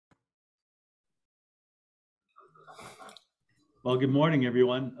Well, good morning,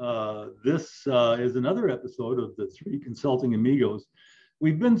 everyone. This is another episode of the Three Consulting Amigos.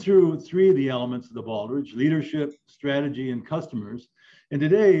 We've been through three of the elements of the Baldrige: leadership, strategy, and customers. And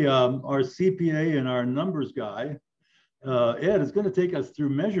today, our CPA and our numbers guy, Ed, is going to take us through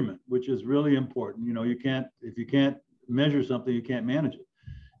measurement, which is really important. You know, if you can't measure something, you can't manage it.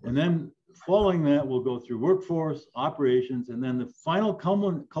 And then following that, we'll go through workforce, operations, and then the final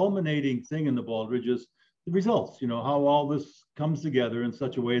culminating thing in the Baldrige is the results, you know, how all this comes together in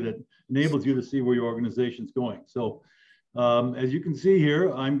such a way that enables you to see where your organization's going. So as you can see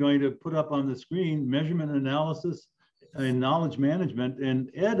here, I'm going to put up on the screen measurement analysis and knowledge management.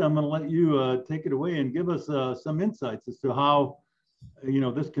 And Ed, I'm going to let you take it away and give us some insights as to how, you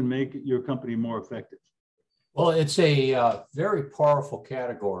know, this can make your company more effective. Well, it's a very powerful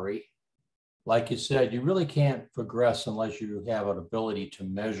category. Like you said, you really can't progress unless you have an ability to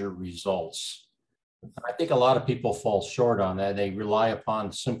measure results. I think a lot of people fall short on that. They rely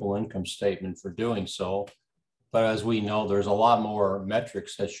upon simple income statement for doing so. But as we know, there's a lot more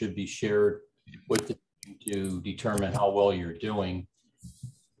metrics that should be shared with the team to determine how well you're doing.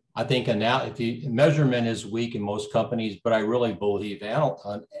 I think measurement is weak in most companies, but I really believe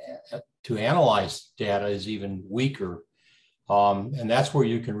to analyze data is even weaker. And that's where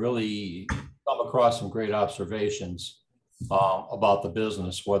you can really come across some great observations about the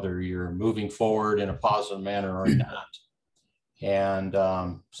business, whether you're moving forward in a positive manner or not. And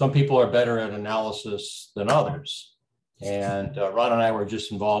some people are better at analysis than others. And Ron and I were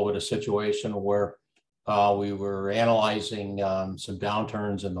just involved with a situation where we were analyzing some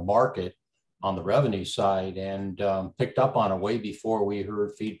downturns in the market on the revenue side and picked up on it way before we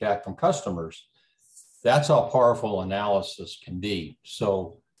heard feedback from customers. That's how powerful analysis can be.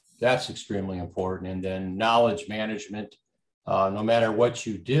 So that's extremely important. And then knowledge management. No matter what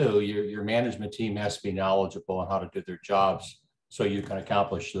you do, your management team has to be knowledgeable on how to do their jobs so you can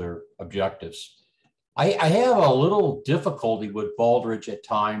accomplish their objectives. I have a little difficulty with Baldrige at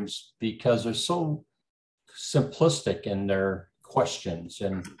times because they're so simplistic in their questions,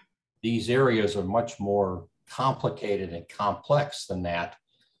 and these areas are much more complicated and complex than that.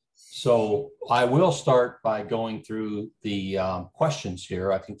 So I will start by going through the questions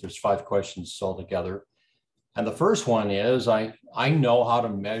here. I think there's 5 questions altogether. And the first one is, I know how to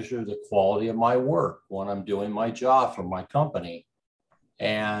measure the quality of my work when I'm doing my job for my company.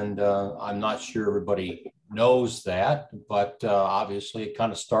 And I'm not sure everybody knows that, but obviously it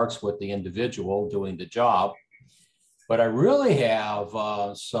kind of starts with the individual doing the job. But I really have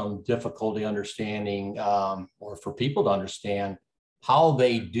some difficulty understanding, or for people to understand how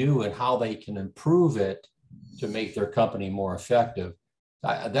they do and how they can improve it to make their company more effective.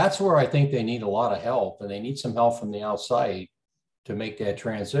 That's where I think they need a lot of help, and they need some help from the outside to make that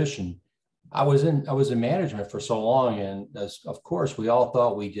transition. I was in management for so long, and of course, we all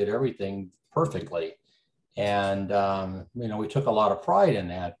thought we did everything perfectly. And, you know, we took a lot of pride in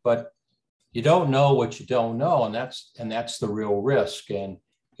that, but you don't know what you don't know. And that's the real risk. And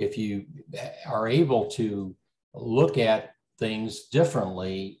if you are able to look at things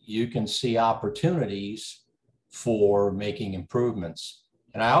differently, you can see opportunities for making improvements.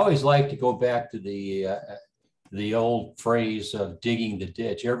 And I always like to go back to the old phrase of digging the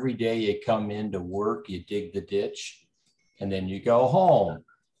ditch. Every day you come into work, you dig the ditch, and then you go home.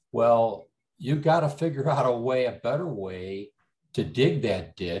 Well, you've got to figure out a better way to dig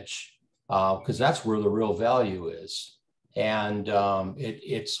that ditch, because that's where the real value is. And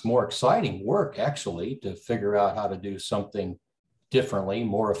it's more exciting work, actually, to figure out how to do something differently,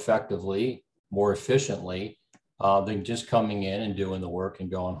 more effectively, more efficiently, than just coming in and doing the work and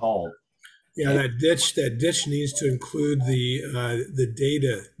going home. Yeah, that ditch needs to include the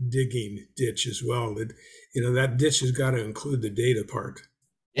data digging ditch as well. That ditch has got to include the data part.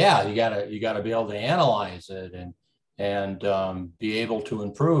 Yeah, you gotta be able to analyze it and be able to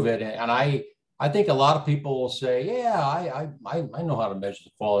improve it. And I think a lot of people will say, yeah, I know how to measure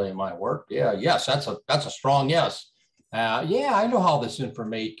the quality of my work. Yeah, yes, that's a strong yes. Yeah, I know how this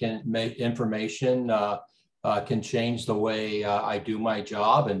information can change the way I do my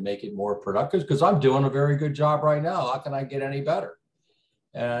job and make it more productive, because I'm doing a very good job right now. How can I get any better?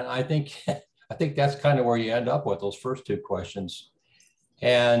 And I think that's kind of where you end up with those first 2 questions.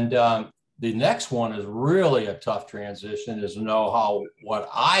 And the next one is really a tough transition, is to know what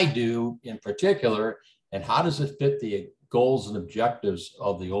I do in particular, and how does it fit the goals and objectives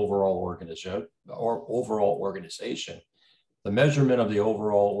of the overall organization. The measurement of the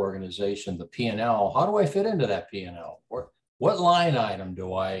overall organization, the P&L, how do I fit into that P&L? What line item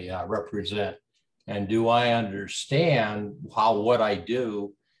do I represent? And do I understand what I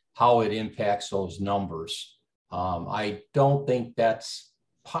do, how it impacts those numbers? I don't think that's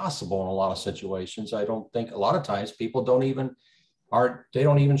possible in a lot of situations. I don't think a lot of times people don't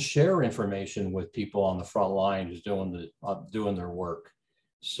even share information with people on the front line who's doing their work.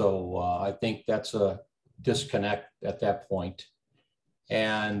 So I think that's a disconnect at that point.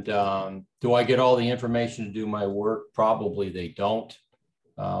 And do I get all the information to do my work? Probably they don't.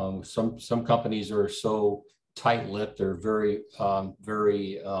 Some companies are so tight-lipped; they're very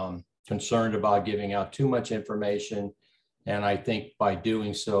concerned about giving out too much information. And I think by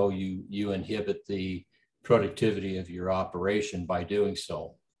doing so, you inhibit the productivity of your operation by doing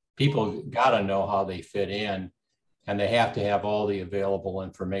so. People got to know how they fit in, and they have to have all the available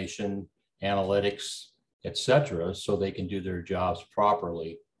information, analytics, etc., so they can do their jobs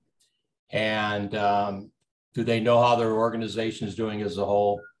properly. And do they know how their organization is doing as a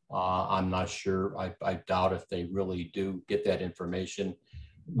whole? I'm not sure. I doubt if they really do get that information.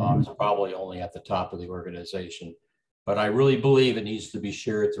 It's probably only at the top of the organization. But I really believe it needs to be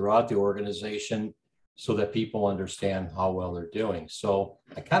shared throughout the organization so that people understand how well they're doing. So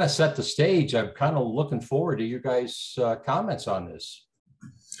I kind of set the stage. I'm kind of looking forward to your guys' comments on this.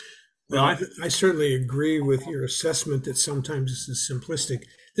 Well, I certainly agree with your assessment that sometimes this is simplistic.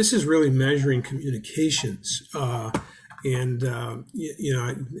 This is really measuring communications, and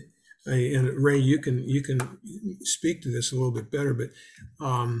Ray, you can speak to this a little bit better. But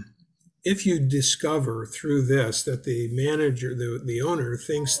if you discover through this that the manager, the owner,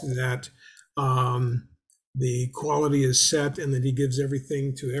 thinks that the quality is set and that he gives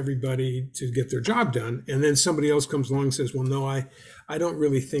everything to everybody to get their job done, and then somebody else comes along and says, well, no, I don't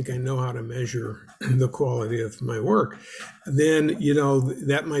really think I know how to measure the quality of my work, then,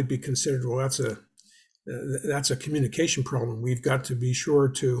 that might be considered, well, that's a communication problem. We've got to be sure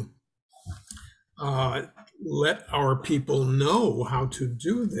to let our people know how to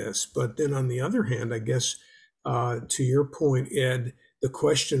do this. But then on the other hand, I guess, to your point, Ed, the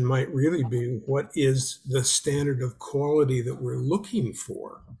question might really be, what is the standard of quality that we're looking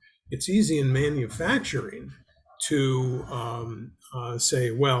for? It's easy in manufacturing to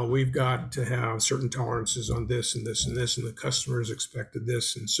say, well, we've got to have certain tolerances on this and this and this, and the customers expected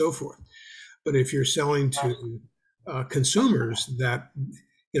this and so forth. But if you're selling to consumers, that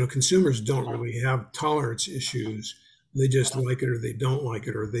consumers don't really have tolerance issues. They just like it or they don't like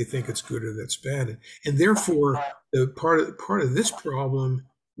it, or they think it's good or that's bad. And therefore, the part of this problem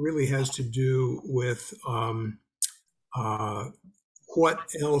really has to do with what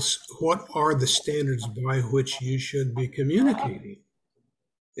are the standards by which you should be communicating.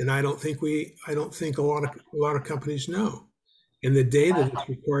 And I don't think a lot of companies know. And the data that's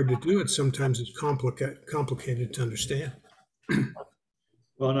required to do it sometimes is complicated to understand.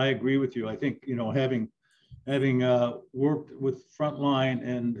 Well, and I agree with you. I think, having worked with Frontline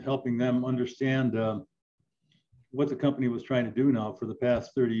and helping them understand what the company was trying to do now for the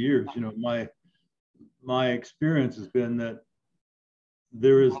past 30 years, my experience has been that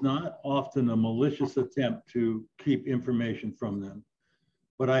there is not often a malicious attempt to keep information from them.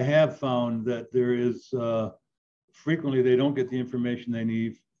 But I have found that there is frequently they don't get the information they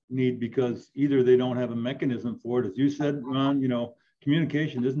need because either they don't have a mechanism for it. As you said, Ron,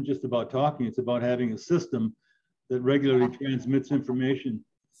 communication isn't just about talking, it's about having a system that regularly transmits information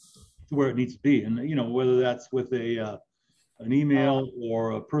to where it needs to be. And, whether that's with an email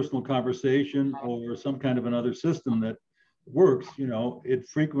or a personal conversation or some kind of another system that works, it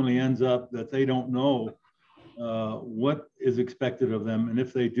frequently ends up that they don't know what is expected of them. And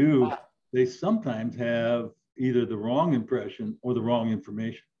if they do, they sometimes have either the wrong impression or the wrong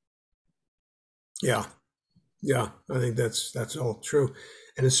information. Yeah, I think that's all true.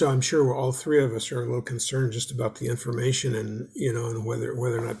 And so I'm sure all three of us are a little concerned just about the information and, and whether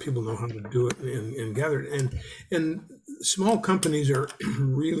or not people know how to do it and gather it. And small companies are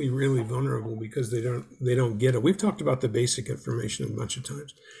really, really vulnerable because they don't get it. We've talked about the basic information a bunch of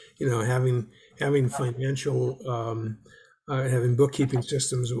times, having financial, having bookkeeping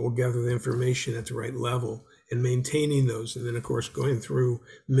systems that will gather the information at the right level and maintaining those. And then, of course, going through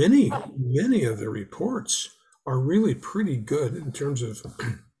many of the reports are really pretty good in terms of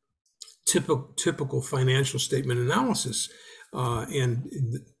typical financial statement analysis, and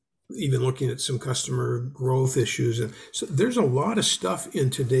even looking at some customer growth issues. And so there's a lot of stuff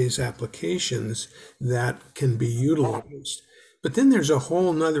in today's applications that can be utilized. But then there's a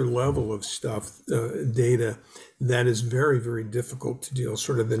whole nother level of stuff, data, that is very, very difficult to deal,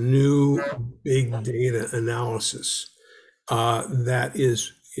 sort of the new big data analysis that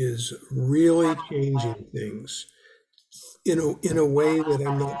is really changing things in a way that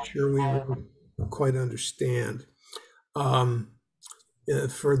I'm not sure we really quite understand. And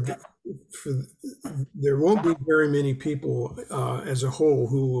for there won't be very many people as a whole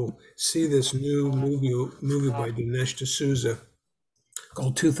who will see this new movie by Dinesh D'Souza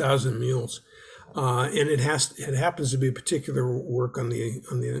called 2,000 Mules, and it happens to be a particular work on the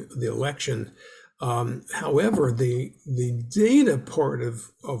election. However, the data part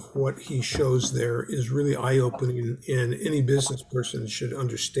of what he shows there is really eye-opening, and any business person should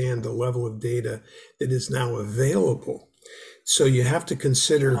understand the level of data that is now available. So you have to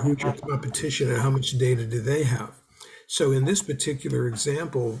consider who's your competition and how much data do they have. So in this particular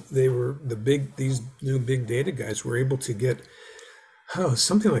example, these new big data guys were able to get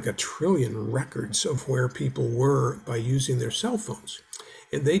something like 1 trillion records of where people were by using their cell phones.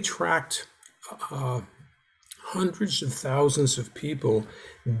 And they tracked hundreds of thousands of people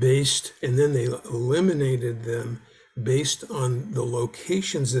and then they eliminated them based on the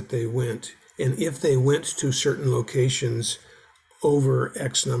locations that they went, and if they went to certain locations over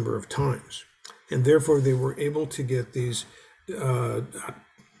X number of times. And therefore they were able to get these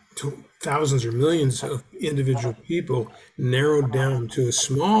thousands or millions of individual people narrowed down to a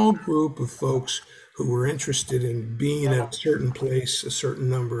small group of folks who were interested in being at a certain place a certain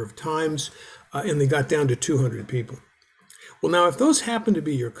number of times, and they got down to 200 people. Well, now, if those happen to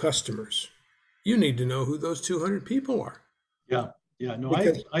be your customers, you need to know who those 200 people are. Yeah, no,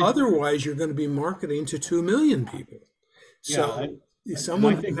 because otherwise you're going to be marketing to 2 million people. So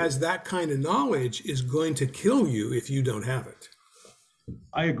someone who has that kind of knowledge is going to kill you if you don't have it.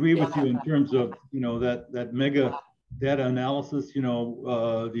 I agree with you in terms of, that mega data analysis.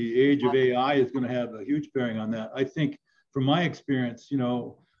 The age of AI is going to have a huge bearing on that. I think from my experience,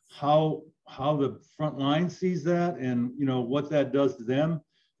 how the front line sees that and, what that does to them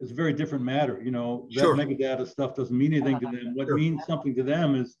is a very different matter. That mega data stuff doesn't mean anything to them. What means something to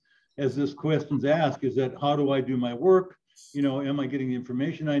them is, as this question's asked, is that how do I do my work? Am I getting the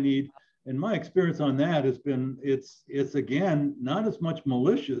information I need? And my experience on that has been, it's again, not as much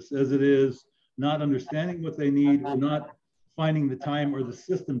malicious as it is not understanding what they need or not finding the time or the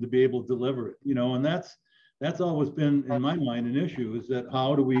system to be able to deliver it. And that's always been in my mind an issue, is that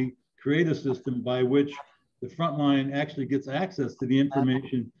how do we create a system by which the front line actually gets access to the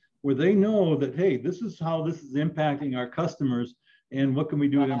information where they know that, hey, this is how this is impacting our customers and what can we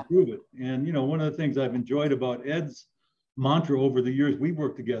do to improve it? And, one of the things I've enjoyed about Ed's mantra over the years we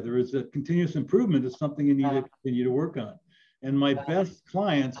work together is that continuous improvement is something you need to continue to work on. And my best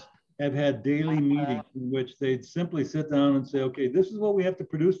clients have had daily meetings in which they'd simply sit down and say, okay, this is what we have to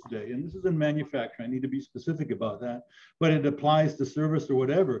produce today. And this is in manufacturing. I need to be specific about that, but it applies to service or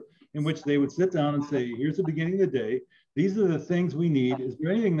whatever, in which they would sit down and say, here's the beginning of the day. These are the things we need. Is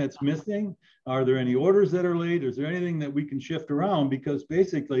there anything that's missing? Are there any orders that are late? Is there anything that we can shift around? Because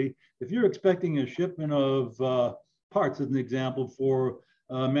basically, if you're expecting a shipment of parts, as an example, for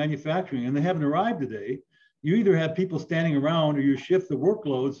manufacturing, and they haven't arrived today, you either have people standing around or you shift the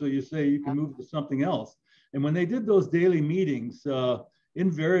workload, so you say you can move to something else. And when they did those daily meetings,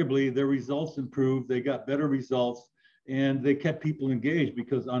 invariably their results improved, they got better results, and they kept people engaged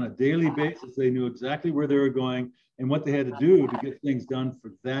because on a daily basis, they knew exactly where they were going and what they had to do to get things done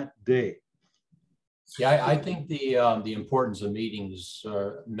for that day. Yeah, I think the importance of meetings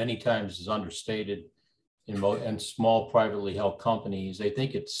many times is understated in small privately held companies. They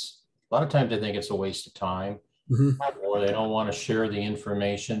think a lot of times they think it's a waste of time, or they don't want to share the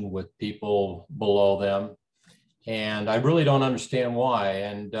information with people below them. And I really don't understand why.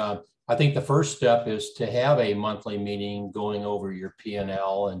 And I think the first step is to have a monthly meeting going over your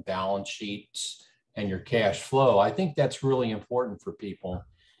P&L and balance sheets and your cash flow. I think that's really important for people.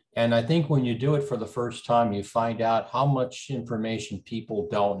 And I think when you do it for the first time, you find out how much information people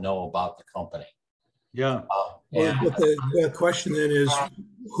don't know about the company. Yeah. But the question then is,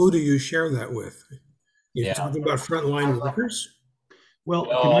 who do you share that with? You're talking about frontline workers? Well,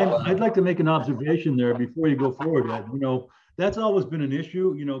 I'd like to make an observation there before you go forward, Ed. That's always been an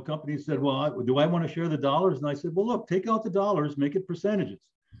issue. Companies said, well, do I want to share the dollars? And I said, well, look, take out the dollars, make it percentages.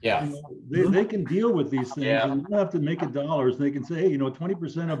 Yeah. They can deal with these things. Yeah. And you don't have to make it dollars. They can say, hey,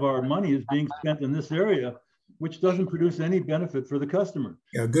 20% of our money is being spent in this area, which doesn't produce any benefit for the customer.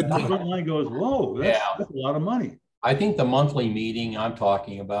 Yeah, good point. The front line goes, whoa, that's a lot of money. I think the monthly meeting I'm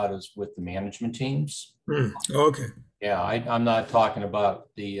talking about is with the management teams. Okay. Yeah, I'm not talking about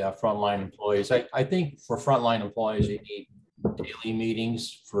the frontline employees. I think for frontline employees, you need daily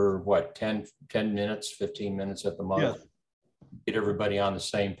meetings for what, 10 minutes, 15 minutes at the most. Yes. Get everybody on the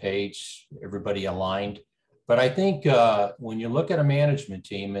same page, everybody aligned. But I think when you look at a management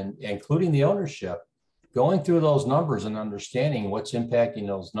team and including the ownership, going through those numbers and understanding what's impacting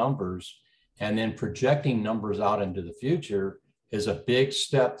those numbers and then projecting numbers out into the future is a big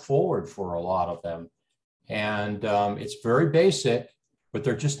step forward for a lot of them. And it's very basic, but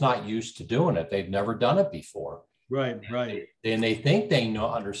they're just not used to doing it. They've never done it before. Right, right. And they think they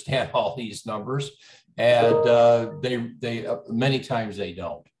understand all these numbers, and they many times they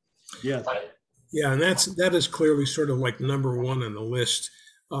don't. Yes. Yeah, and that is clearly sort of like number one on the list.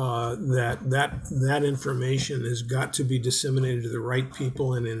 That information has got to be disseminated to the right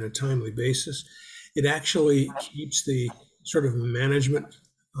people and in a timely basis. It actually keeps the sort of management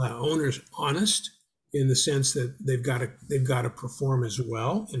owners honest, in the sense that they've got to perform as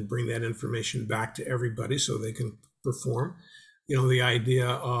well and bring that information back to everybody so they can perform. You know, the idea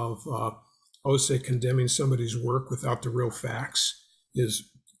of say condemning somebody's work without the real facts is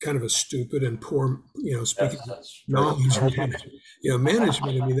kind of a stupid and poor, you know, speaking knowledge, you know,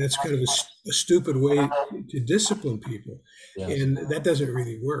 management. I mean, that's kind of a stupid way to discipline people, and that doesn't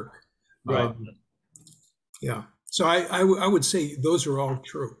really work. Right. Yeah. So I would say those are all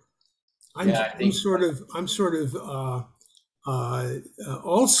true. I'm sort of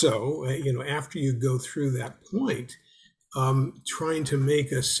also, you know, after you go through that point, trying to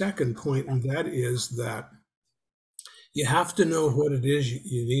make a second point, and that is that you have to know what it is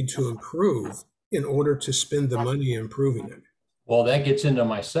you need to improve in order to spend the money improving it. Well, that gets into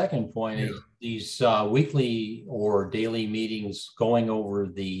my second point. Yeah. These weekly or daily meetings going over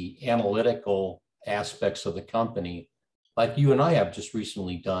the analytical aspects of the company, like you and I have just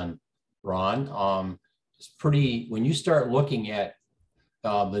recently done, Ron. It's pretty, when you start looking at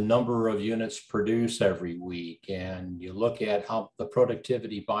the number of units produced every week, and you look at how the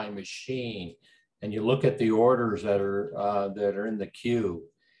productivity by machine, and you look at the orders that are in the queue,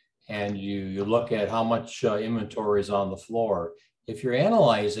 and you look at how much inventory is on the floor. If you're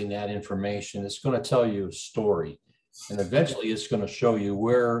analyzing that information, it's going to tell you a story, and eventually it's going to show you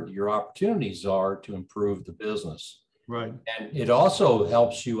where your opportunities are to improve the business. Right. And it also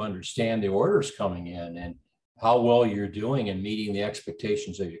helps you understand the orders coming in and how well you're doing and meeting the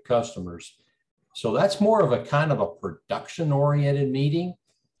expectations of your customers. So that's more of a kind of a production-oriented meeting.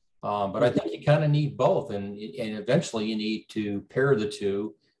 But I think you kind of need both, and eventually you need to pair the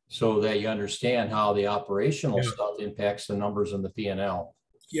two so that you understand how the operational stuff impacts the numbers in the P&L.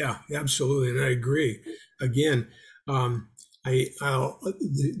 Yeah, absolutely, and I agree. Again, the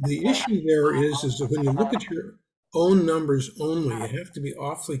issue there is that when you look at your own numbers only, you have to be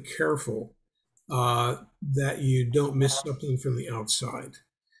awfully careful that you don't miss something from the outside.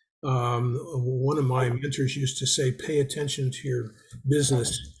 One of my mentors used to say, "Pay attention to your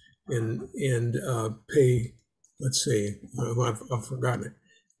business." And pay, let's say, I've forgotten it.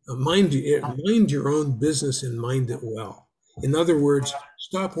 Mind your own business and mind it well. In other words,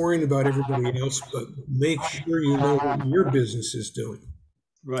 stop worrying about everybody else, but make sure you know what your business is doing.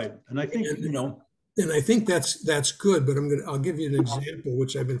 Right, and I think and I think that's good. But I'll give you an example,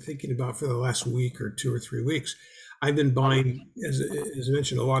 which I've been thinking about for the last week or 2 or 3 weeks. I've been buying, as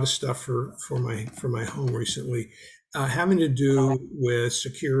mentioned, a lot of stuff for my home recently. Having to do with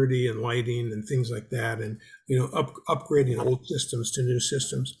security and lighting and things like that, and upgrading old systems to new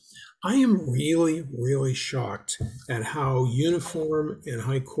systems. I am really, really shocked at how uniform and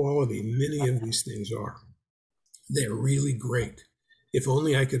high quality many of these things are. They're really great. If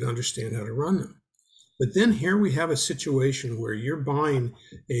only I could understand how to run them. But then here we have a situation where you're buying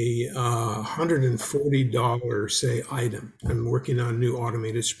a $140, say, item. I'm working on a new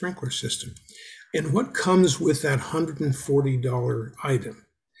automated sprinkler system. And what comes with that $140 item?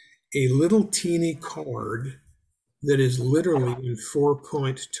 A little teeny card that is literally in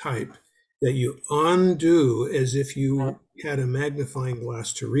 4-point type that you undo as if you had a magnifying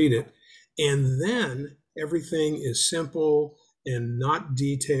glass to read it. And then everything is simple and not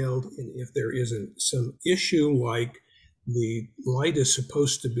detailed. And if there isn't some issue like the light is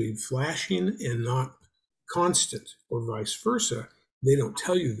supposed to be flashing and not constant, or vice versa, they don't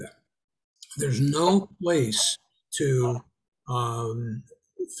tell you that. There's no place to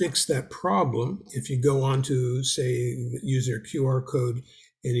fix that problem. If you go on to, say, use their QR code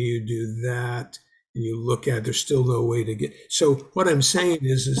and you do that and you look at, there's still no way to get. So what I'm saying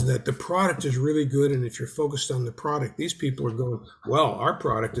is that the product is really good. And if you're focused on the product, these people are going, well, our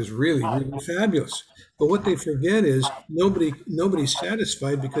product is really, really fabulous. But what they forget is nobody's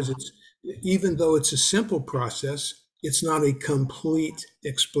satisfied, because even though it's a simple process, it's not a complete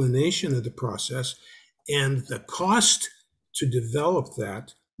explanation of the process, and the cost to develop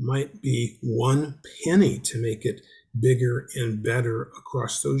that might be 1 penny to make it bigger and better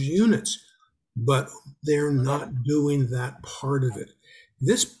across those units. But they're not doing that part of it.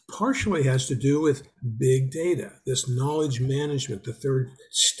 This partially has to do with big data, this knowledge management, the third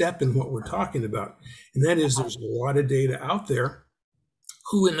step in what we're talking about. And that is, there's a lot of data out there.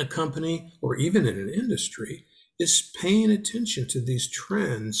 who in a company or even in an industry is paying attention to these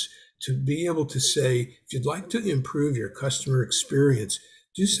trends to be able to say, if you'd like to improve your customer experience,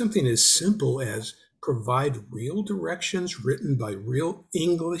 do something as simple as provide real directions written by real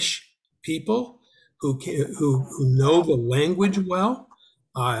English people who know the language well,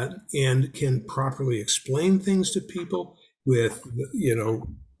 and can properly explain things to people with,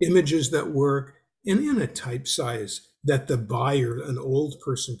 images that work and in a type size that the buyer, an old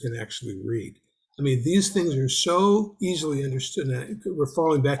person, can actually read. I mean, these things are so easily understood. And we're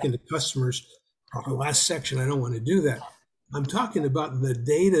falling back into customers. Our last section, I don't want to do that. I'm talking about the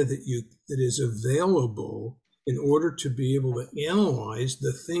data that is available in order to be able to analyze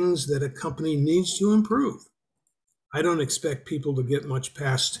the things that a company needs to improve. I don't expect people to get much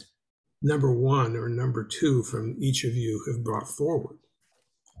past number 1 or number 2 from each of you have brought forward.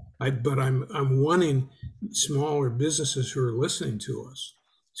 But I'm wanting smaller businesses who are listening to us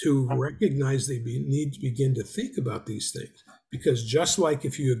to recognize they need to begin to think about these things. Because just like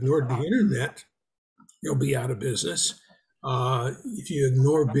if you ignored the internet, you'll be out of business. If you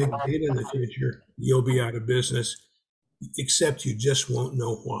ignore big data in the future, you'll be out of business, except you just won't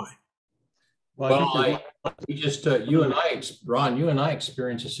know why. Well, Ron, you and I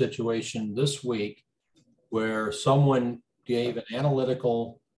experienced a situation this week where someone gave an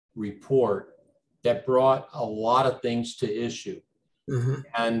analytical report that brought a lot of things to issue. Mm-hmm.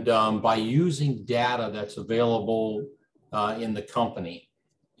 And by using data that's available in the company,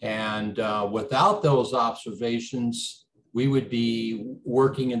 and without those observations, we would be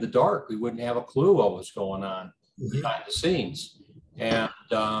working in the dark. We wouldn't have a clue what was going on behind the scenes. And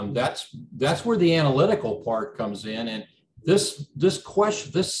that's where the analytical part comes in. And this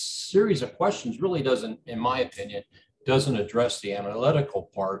series of questions really doesn't, in my opinion, doesn't address the analytical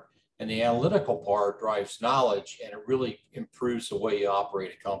part. And the analytical part drives knowledge, and it really improves the way you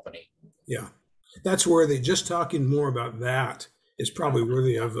operate a company. Yeah, that's worthy. Just talking more about that is probably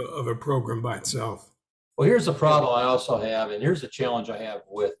worthy of a program by itself. Well, here's the problem I also have, and here's the challenge I have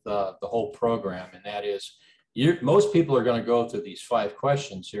with the whole program, and that is most people are going to go through these 5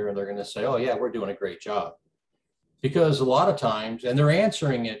 questions here, and they're going to say, oh, yeah, we're doing a great job. Because a lot of times, and they're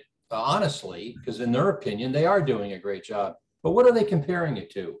answering it honestly, because in their opinion, they are doing a great job. But what are they comparing it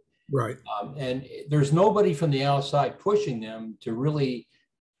to? Right. And there's nobody from the outside pushing them to really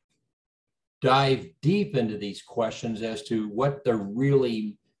dive deep into these questions as to what they're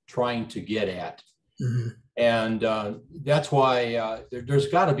really trying to get at. Mm-hmm. And that's why there's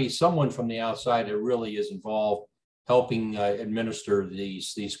got to be someone from the outside that really is involved helping administer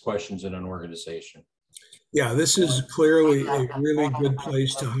these questions in an organization. Yeah, this is clearly a really good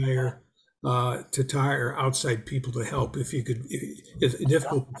place to hire outside people to help. It's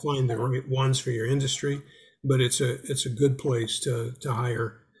difficult to find the right ones for your industry, but it's a good place to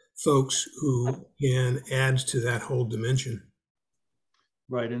hire folks who can add to that whole dimension.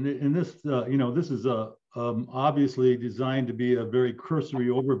 Right, and this this is obviously designed to be a very cursory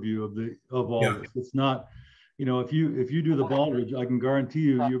overview of all this. It's not, if you do the Baldrige, I can guarantee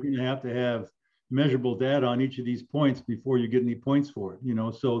you're going to have measurable data on each of these points before you get any points for it.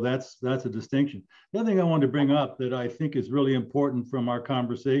 So that's a distinction. The other thing I wanted to bring up that I think is really important from our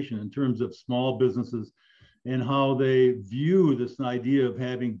conversation in terms of small businesses and how they view this idea of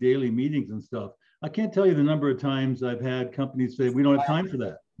having daily meetings and stuff. I can't tell you the number of times I've had companies say, we don't have time for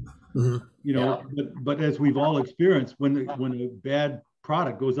that. Mm-hmm. But as we've all experienced, when a bad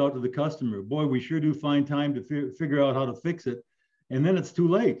product goes out to the customer, boy, we sure do find time to figure out how to fix it. And then it's too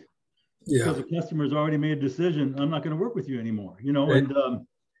late. Yeah. Because the customer's already made a decision, I'm not going to work with you anymore, and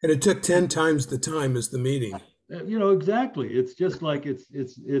it took 10 times the time as the meeting. Exactly. It's just like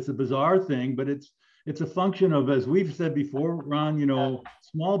it's a bizarre thing, but it's a function of, as we've said before, Ron,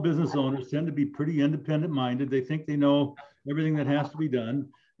 small business owners tend to be pretty independent minded. They think they know everything that has to be done.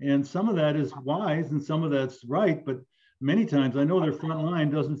 And some of that is wise and some of that's right. But many times I know their front line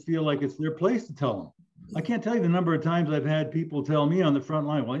doesn't feel like it's their place to tell them. I can't tell you the number of times I've had people tell me on the front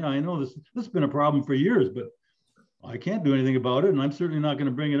line, well, yeah, I know this has been a problem for years, but I can't do anything about it. And I'm certainly not going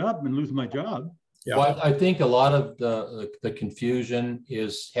to bring it up and lose my job. Yeah. Well, I think a lot of the confusion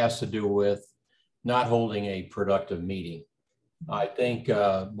has to do with not holding a productive meeting. I think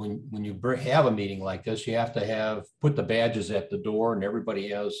when you have a meeting like this, you have to put the badges at the door and everybody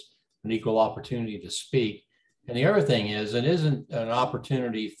has an equal opportunity to speak. And the other thing is, it isn't an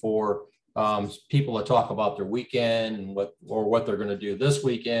opportunity for people to talk about their weekend and what they're going to do this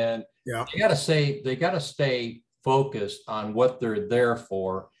weekend. Yeah. They got to stay focused on what they're there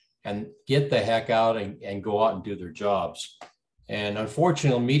for and get the heck out and go out and do their jobs. And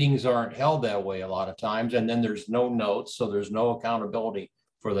unfortunately, meetings aren't held that way a lot of times. And then there's no notes, so there's no accountability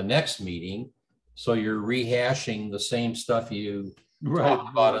for the next meeting. So you're rehashing the same stuff you Right. talked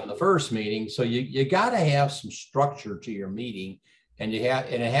about in the first meeting. So you got to have some structure to your meeting, and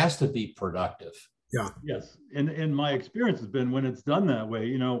it has to be productive. Yeah. Yes. And my experience has been when it's done that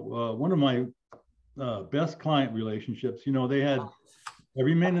way, one of my best client relationships, they had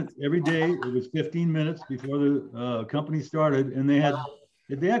every minute, every day, it was 15 minutes before the company started, and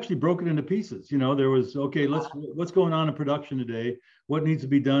they actually broke it into pieces. There was, okay, what's going on in production today? What needs to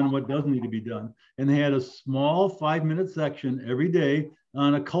be done? What doesn't need to be done? And they had a small 5-minute section every day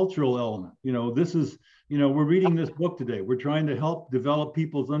on a cultural element. This is, we're reading this book today. We're trying to help develop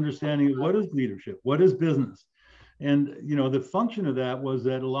people's understanding of what is leadership, what is business. And, the function of that was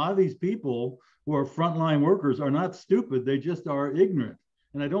that a lot of these people who are frontline workers are not stupid. They just are ignorant.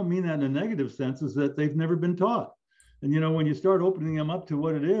 And I don't mean that in a negative sense, is that they've never been taught. And, when you start opening them up to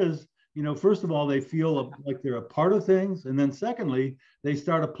what it is, first of all, they feel like they're a part of things. And then secondly, they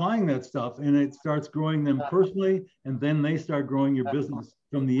start applying that stuff, and it starts growing them personally. And then they start growing your business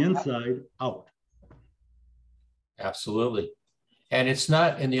from the inside out. Absolutely. And it's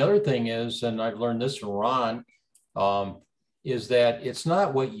not, and the other thing is, and I've learned this from Ron, is that it's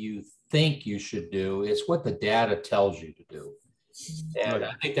not what you think you should do, it's what the data tells you to do. And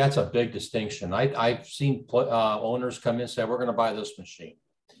I think that's a big distinction. I've seen owners come in and say, we're going to buy this machine.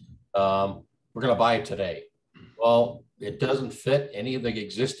 We're going to buy it today. Well, it doesn't fit any of the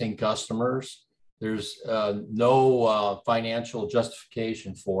existing customers. There's no financial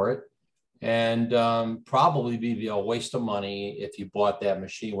justification for it. And probably be a waste of money if you bought that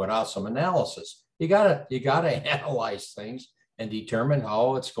machine without some analysis. You gotta analyze things and determine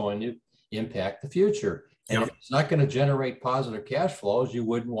how it's going to impact the future. And if it's not going to generate positive cash flows, you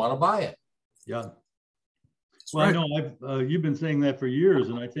wouldn't want to buy it. Yeah. Well, I know you've been saying that for years,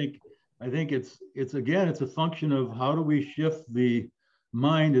 and I think it's a function of how do we shift the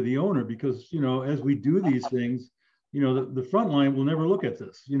mind of the owner, because as we do these things, the front line will never look at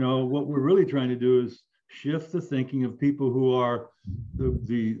this. What we're really trying to do is shift the thinking of people who are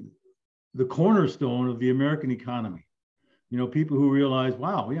the cornerstone of the American economy. People who realize,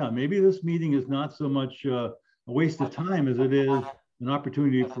 wow, yeah, maybe this meeting is not so much a waste of time as it is an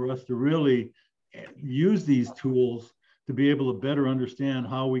opportunity for us to really use these tools to be able to better understand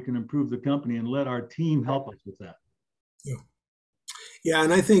how we can improve the company, and let our team help us with that. Yeah. Yeah,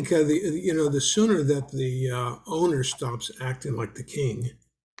 and I think the sooner that the owner stops acting like the king,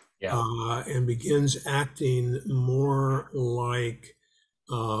 and begins acting more like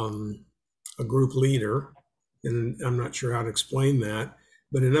a group leader, and I'm not sure how to explain that,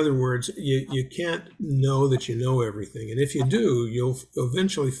 but in other words, you can't know that you know everything, and if you do, you'll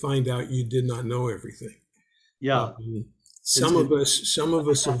eventually find out you did not know everything. Yeah, some of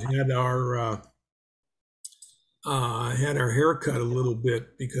us have had our hair cut a little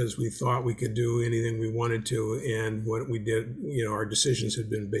bit because we thought we could do anything we wanted to, and what we did, our decisions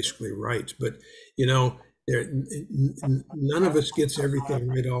had been basically right. But none of us gets everything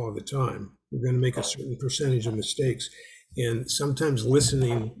right all of the time. We're going to make a certain percentage of mistakes, and sometimes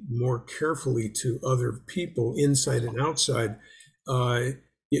listening more carefully to other people, inside and outside.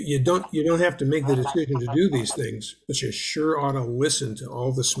 You don't have to make the decision to do these things, but you sure ought to listen to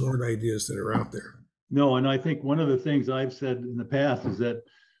all the smart ideas that are out there. No, and I think one of the things I've said in the past is that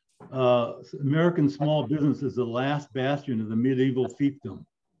American small business is the last bastion of the medieval fiefdom.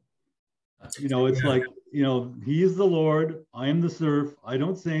 It's like, he is the Lord, I am the serf, I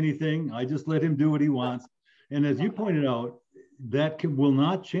don't say anything, I just let him do what he wants. And as you pointed out, that will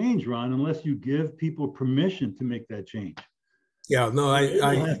not change, Ron, unless you give people permission to make that change. Yeah, no,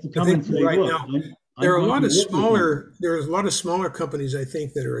 I think right now there are a lot of smaller companies, I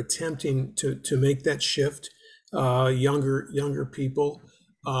think, that are attempting to make that shift. Younger people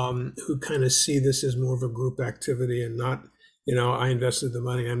who kind of see this as more of a group activity, and not, I invested the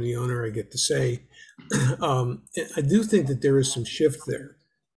money, I'm the owner, I get to say. I do think that there is some shift there.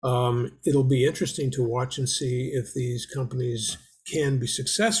 It'll be interesting to watch and see if these companies can be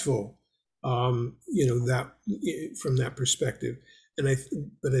successful, that from that perspective.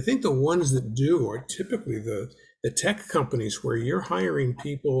 But I think the ones that do are typically the tech companies, where you're hiring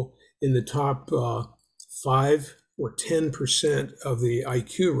people in the top 5 or 10% of the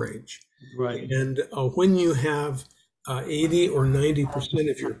IQ range. Right. And when you have 80 or 90%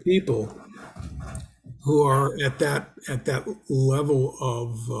 of your people who are at that level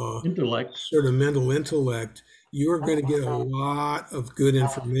of intellect, sort of mental intellect, you're going to get a lot of good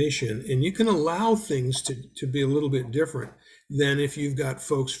information, and you can allow things to be a little bit different than if you've got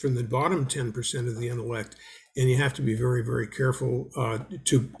folks from the bottom 10% of the intellect, and you have to be very, very careful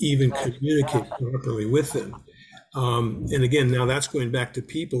to even communicate properly with them. And again, now that's going back to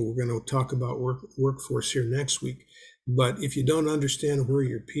people. We're going to talk about workforce here next week. But if you don't understand where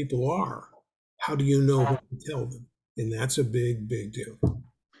your people are, how do you know what to tell them? And that's a big, big deal.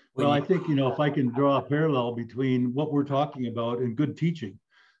 Well, I think, if I can draw a parallel between what we're talking about and good teaching,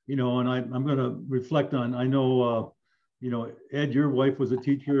 and I'm going to reflect on, I know, Ed, your wife was a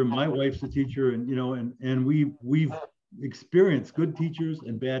teacher, my wife's a teacher, and we've experienced good teachers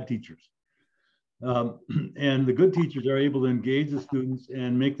and bad teachers. And the good teachers are able to engage the students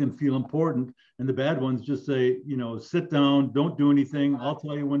and make them feel important. And the bad ones just say, sit down, don't do anything. I'll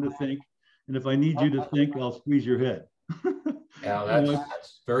tell you when to think. And if I need you to think, I'll squeeze your head. Yeah,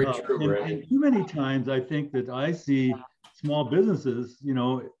 that's very true. And too many times I think that I see small businesses,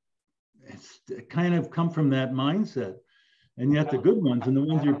 it's kind of come from that mindset. And yet the good ones and the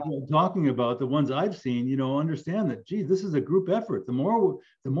ones you're talking about, the ones I've seen, understand that, gee, this is a group effort. The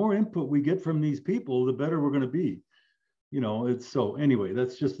more input we get from these people, the better we're going to be. It's so anyway,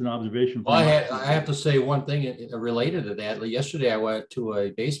 that's just an observation. Well, I have to say one thing related to that. Yesterday, I went to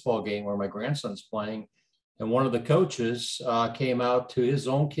a baseball game where my grandson's playing, and one of the coaches came out to his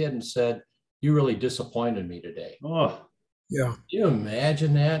own kid and said, "You really disappointed me today." Oh, yeah. Can you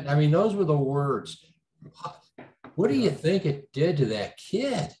imagine that? I mean, those were the words. What do you think it did to that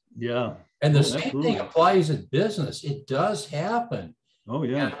kid? Yeah. And the same thing applies in business. It does happen. Oh,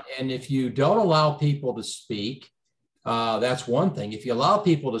 yeah. And if you don't allow people to speak, that's one thing. If you allow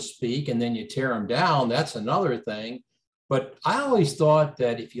people to speak and then you tear them down, that's another thing. But I always thought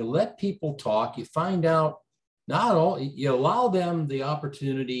that if you let people talk, you find out you allow them the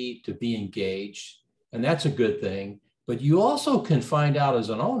opportunity to be engaged, and that's a good thing. But you also can find out as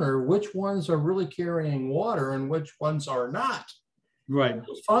an owner which ones are really carrying water and which ones are not. Right.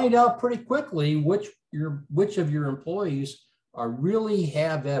 You'll find out pretty quickly which of your employees really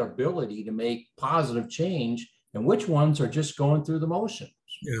have that ability to make positive change and which ones are just going through the motions.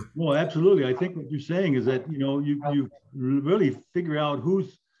 Yeah. Well, absolutely. I think what you're saying is that, you really figure out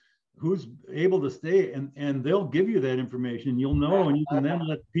who's able to stay, and they'll give you that information. You'll know, and you can then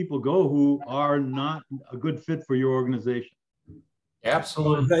let people go who are not a good fit for your organization.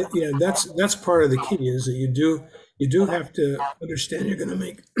 Absolutely. That's part of the key, is that you do have to understand you're going to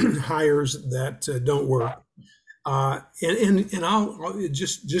make hires that don't work. And I'll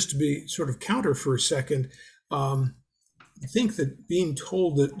just to be sort of counter for a second, I think that being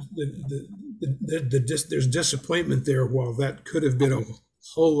told that there's disappointment there, while that could have been a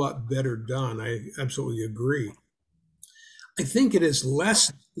whole lot better done, I absolutely agree. I think it is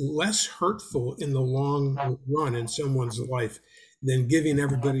less hurtful in the long run in someone's life than giving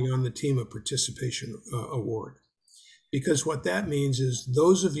everybody on the team a participation award. Because what that means is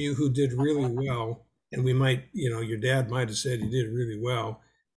those of you who did really well, and we might, your dad might have said you did really well.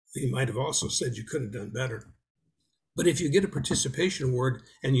 He might have also said you could have done better. But if you get a participation award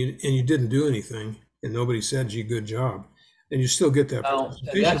and you didn't do anything and nobody said, gee, good job, and you still get that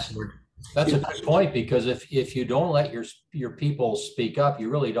participation award. That's a good point, because if you don't let your people speak up, you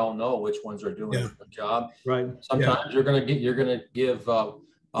really don't know which ones are doing a good job. Right. Sometimes you're going to give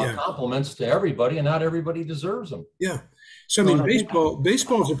compliments to everybody, and not everybody deserves them. Yeah. So I mean,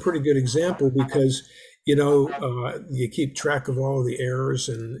 baseball is a pretty good example, because you keep track of all the errors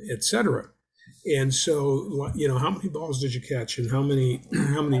and et cetera. And so, how many balls did you catch, and how many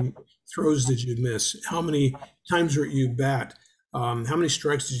throws did you miss? How many times were you bat? How many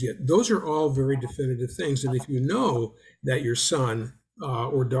strikes did you get? Those are all very definitive things. And if you know that your son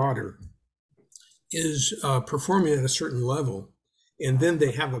or daughter is performing at a certain level, and then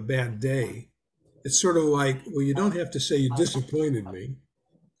they have a bad day, it's sort of like, well, you don't have to say you disappointed me.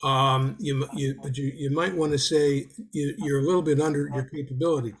 But you might want to say you're a little bit under your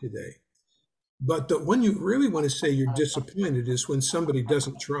capability today. But when you really want to say you're disappointed is when somebody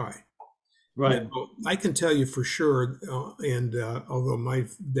doesn't try. Right. Now, I can tell you for sure, and although my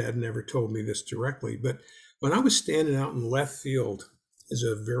dad never told me this directly, but when I was standing out in left field as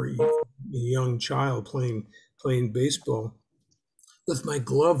a very young child playing baseball, with my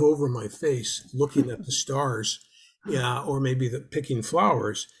glove over my face, looking at the stars, or maybe picking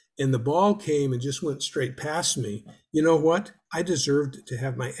flowers, and the ball came and just went straight past me, you know what? I deserved to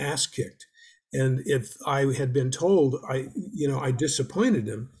have my ass kicked. And if I had been told I disappointed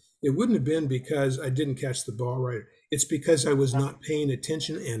him, it wouldn't have been because I didn't catch the ball right. It's because I was not paying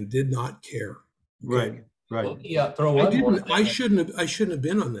attention and did not care. Okay? Right. Let me throw one more thing. I shouldn't have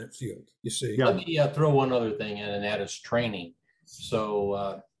been on that field, you see. Let me throw one other thing in, and that is training.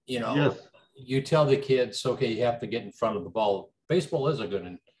 So, you tell the kids, okay, you have to get in front of the ball. Baseball is a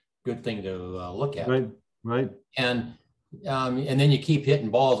good thing to look at. Right. And And then you keep hitting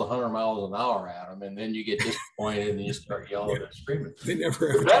balls 100 miles an hour at them, and then you get disappointed and you start yelling and screaming.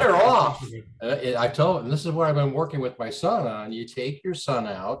 You're better off. I told him, this is what I've been working with my son on. You take your son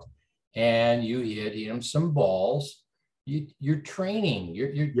out and you hit him some balls. You're training.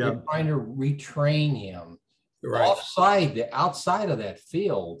 You're trying to retrain him outside of that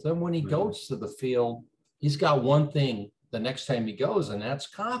field. Then when he goes to the field, he's got one thing the next time he goes, and that's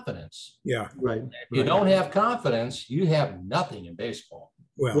confidence. Yeah. Right. If you don't have confidence, you have nothing in baseball.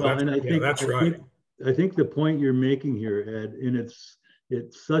 Well, and I think that's right. I think the point you're making here, Ed, and it's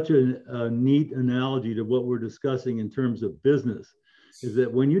such a neat analogy to what we're discussing in terms of business, is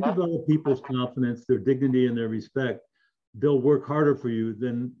that when you develop people's confidence, their dignity, and their respect, they'll work harder for you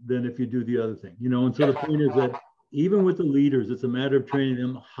than if you do the other thing. And so the point is that even with the leaders, it's a matter of training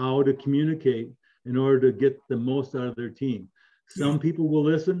them how to communicate in order to get the most out of their team. Some people will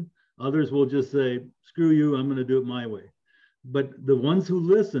listen, others will just say, screw you, I'm going to do it my way. But the ones who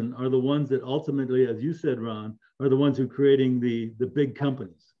listen are the ones that ultimately, as you said, Ron, are the ones who are creating the big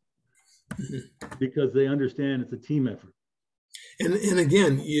companies, because they understand it's a team effort. And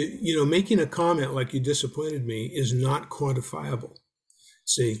again, making a comment like you disappointed me is not quantifiable.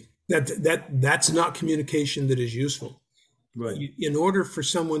 See, that's not communication that is useful. Right. In order for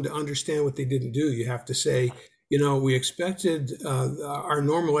someone to understand what they didn't do, you have to say, we expected, our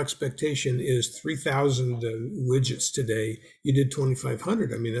normal expectation is 3,000 widgets today. You did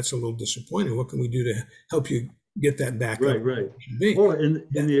 2,500. I mean, that's a little disappointing. What can we do to help you get that back up? Right. Or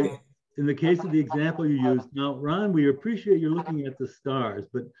in the case of the example you used, now, Ron, we appreciate you're looking at the stars,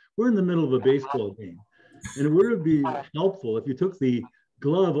 but we're in the middle of a baseball game. And it would be helpful if you took the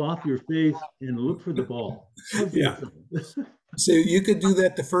glove off your face and look for the ball. Yeah. So you could do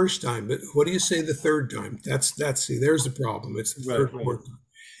that the first time, but what do you say the third time? That's there's the problem. It's the third fourth time.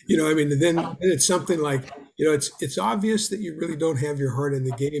 Then it's something like, it's obvious that you really don't have your heart in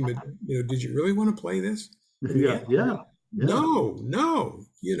the game. And, did you really want to play this? Yeah. No.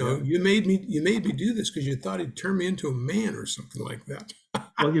 You made me do this because you thought he'd turn me into a man or something like that.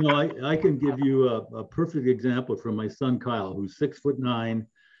 Well, I can give you a perfect example from my son, Kyle, who's 6'9".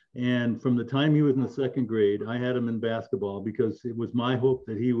 And from the time he was in the second grade, I had him in basketball because it was my hope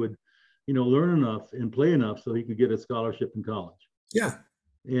that he would, learn enough and play enough so he could get a scholarship in college. Yeah.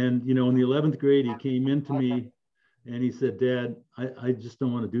 And, in the 11th grade, he came into me and he said, Dad, I just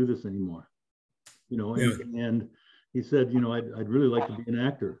don't want to do this anymore. And he said, I'd really like to be an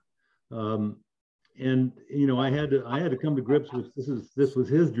actor. And I had to come to grips with this was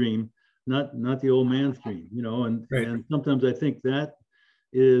his dream, not the old man's dream. And sometimes I think that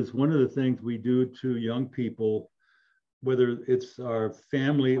is one of the things we do to young people, whether it's our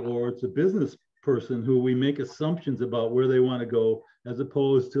family or it's a business person, who we make assumptions about where they want to go, as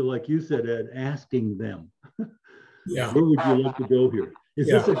opposed to, like you said, Ed, asking them, where would you like to go here? Is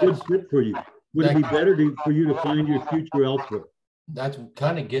this a good fit for you? Would it be better for you to find your future elsewhere? That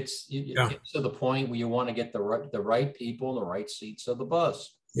kind of gets to the point where you want to get the right people in the right seats of the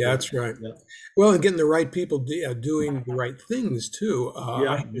bus. Yeah, that's right. Yeah. Well, and getting the right people doing the right things too.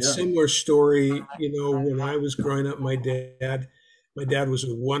 A similar story, when I was growing up, my dad was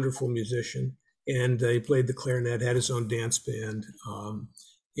a wonderful musician, and he played the clarinet, had his own dance band.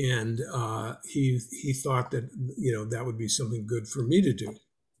 And he thought that, that would be something good for me to do.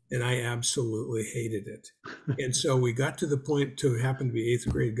 And I absolutely hated it. And so we got to the point happened to be 8th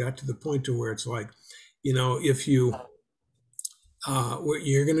grade, got to the point to where it's like, if you,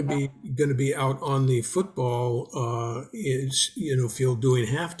 you're going to be out on the football, field doing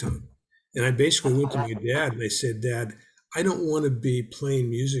halftime. And I basically went to my dad and I said, Dad, I don't want to be playing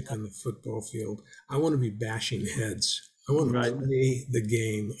music on the football field. I want to be bashing heads. I want to play the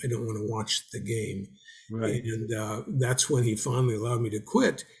game. I don't want to watch the game. Right. And that's when he finally allowed me to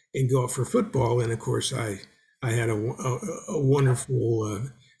quit and go out for football. And of course, I had a wonderful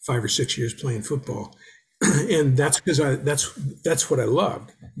 5 or 6 years playing football. And that's because that's what I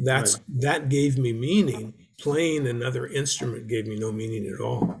loved. That gave me meaning. Playing another instrument gave me no meaning at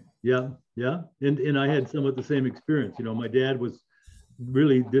all. Yeah. And I had somewhat the same experience. My dad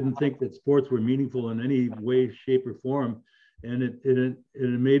really didn't think that sports were meaningful in any way, shape, or form. And it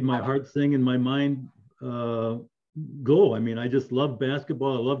made my heart sing and my mind go. I mean, I just loved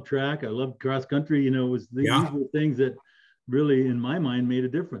basketball. I loved track. I loved cross country. These were things that really, in my mind, made a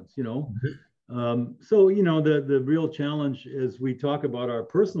difference. Mm-hmm. So the real challenge as we talk about our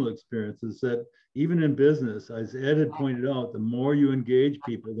personal experiences, that even in business, as Ed had pointed out, the more you engage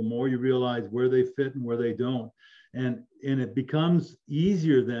people, the more you realize where they fit and where they don't. And it becomes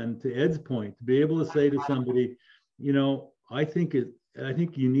easier then, to Ed's point, to be able to say to somebody, I think I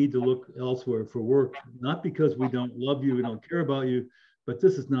think you need to look elsewhere for work, not because we don't love you, we don't care about you, but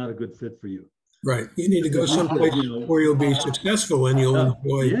this is not a good fit for you. Right. You need to go someplace where you'll be successful and you'll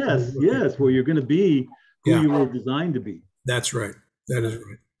enjoy. Yes, where you're going to be who you were designed to be. That's right. That is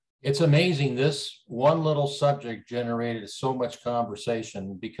right. It's amazing. This one little subject generated so much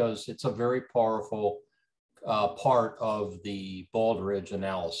conversation because it's a very powerful part of the Baldrige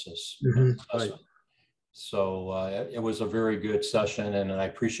analysis. Right. So it was a very good session, and I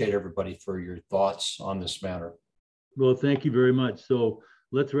appreciate everybody for your thoughts on this matter. Well, thank you very much. So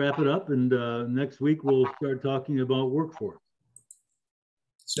let's wrap it up, and next week we'll start talking about workforce.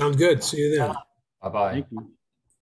 Sounds good. See you then. Bye-bye. Thank you.